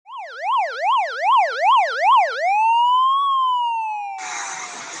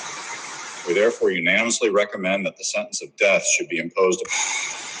We therefore unanimously recommend that the sentence of death should be imposed.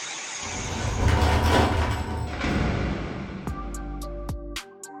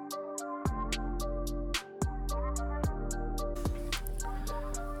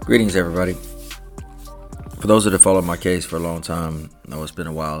 Greetings, everybody. For those that have followed my case for a long time, I know it's been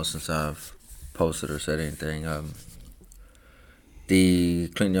a while since I've posted or said anything. The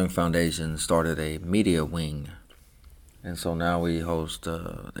Clinton Young Foundation started a media wing, and so now we host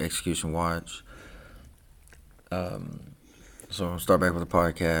the Execution Watch. So I'll start back with a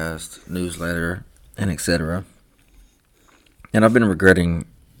podcast, newsletter, and etc. And I've been regretting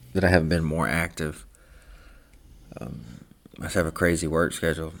that I haven't been more active. I just have a crazy work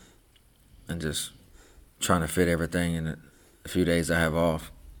schedule, and just trying to fit everything in a few days I have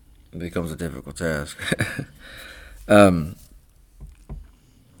off becomes a difficult task. I'm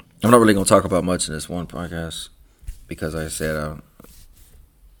not really going to talk about much in this one podcast because, like I said, I'll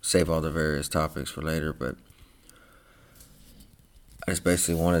save all the various topics for later, but I just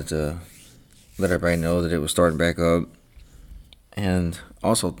basically wanted to let everybody know that it was starting back up, and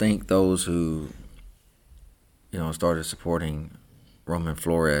also thank those who started supporting Roman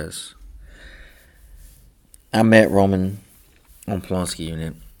Flores. I met Roman on Plonsky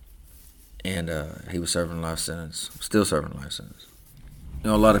unit, and he was serving a life sentence, still serving a life sentence.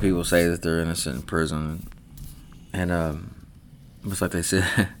 A lot of people say that they're innocent in prison, and it's like they said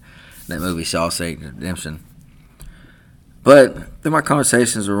that movie Shawshank Redemption. But through my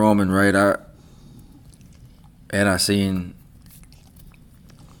conversations with Roman, right, I seen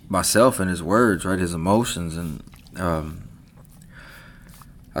myself in his words, right, his emotions, and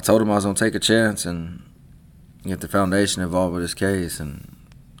I told him I was going to take a chance and get the foundation involved with this case, and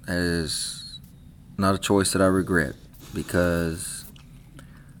that is not a choice that I regret, because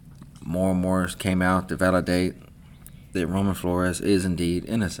more and more came out to validate that Roman Flores is indeed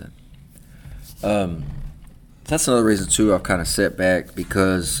innocent. That's another reason, too, I've kind of set back,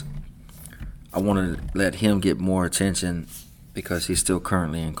 because I wanted to let him get more attention because he's still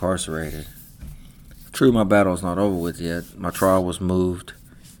currently incarcerated. True, my battle is not over with yet. My trial was moved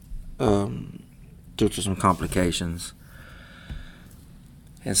due to some complications.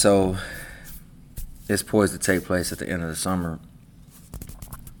 And so it's poised to take place at the end of the summer.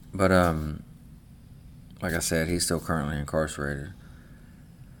 But like I said, he's still currently incarcerated.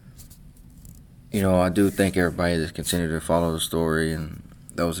 I do thank everybody that's continued to follow the story, and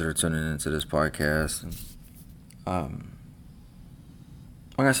those that are tuning into this podcast. And,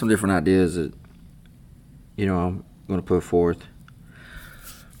 I got some different ideas that, I'm going to put forth.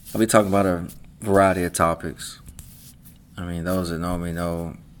 I'll be talking about a variety of topics. I mean, those that know me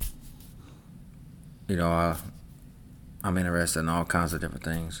know, I'm interested in all kinds of different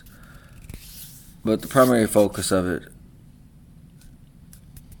things. But the primary focus of it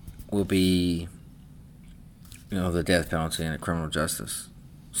will be, the death penalty and the criminal justice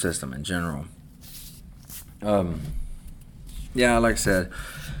system in general. Yeah, like I said,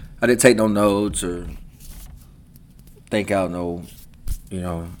 I didn't take no notes or think out no,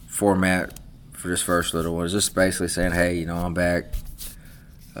 format for this first little one. It's just basically saying, hey, I'm back.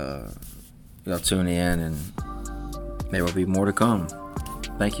 Y'all tune in, and there will be more to come.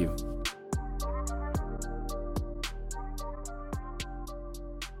 Thank you.